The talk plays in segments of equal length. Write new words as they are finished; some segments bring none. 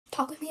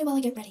talk with me while I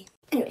get ready.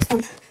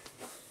 Anyways,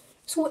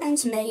 school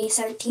ends May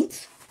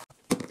 17th.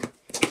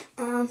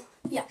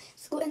 Yeah,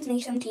 school ends May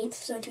 17th,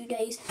 so 2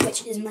 days,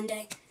 which is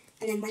Monday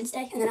and then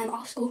Wednesday, and then I'm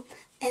off school.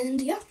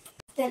 And yeah,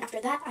 then after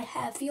that I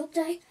have field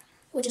day,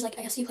 which is like,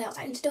 I guess you play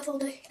outside and stuff all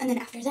day. And then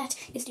after that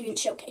is student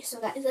showcase.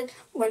 So that is like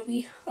when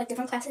we, like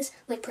different classes,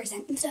 like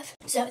present and stuff.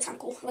 So it's kind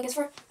of cool. Like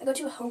I go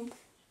to a homeschool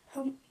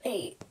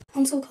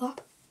co-op.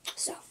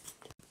 So,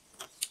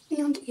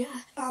 and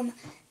yeah,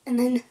 and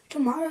then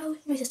tomorrow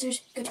my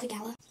sisters go to the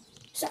gala.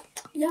 So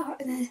yeah,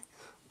 and then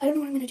I don't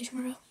know what I'm gonna do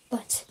tomorrow,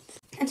 but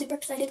I'm super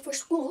excited for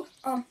school.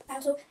 I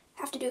also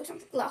have to do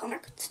a lot of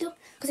homework still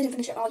because I didn't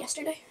finish it all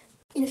yesterday.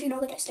 And if you know,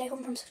 like I stay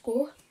home from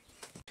school,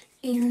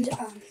 and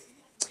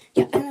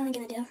yeah, I don't know what I'm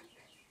gonna do,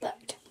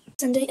 but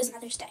Sunday is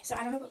Mother's Day, so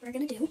I don't know what we're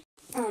gonna do.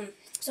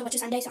 So which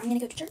is Sunday, so I'm gonna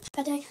go to church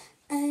that day,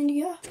 and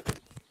yeah.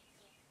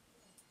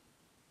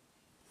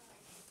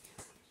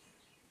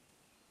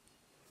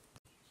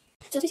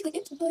 So that's basically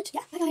it, but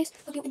yeah, bye guys,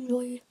 hope you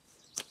enjoyed.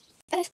 Bye guys.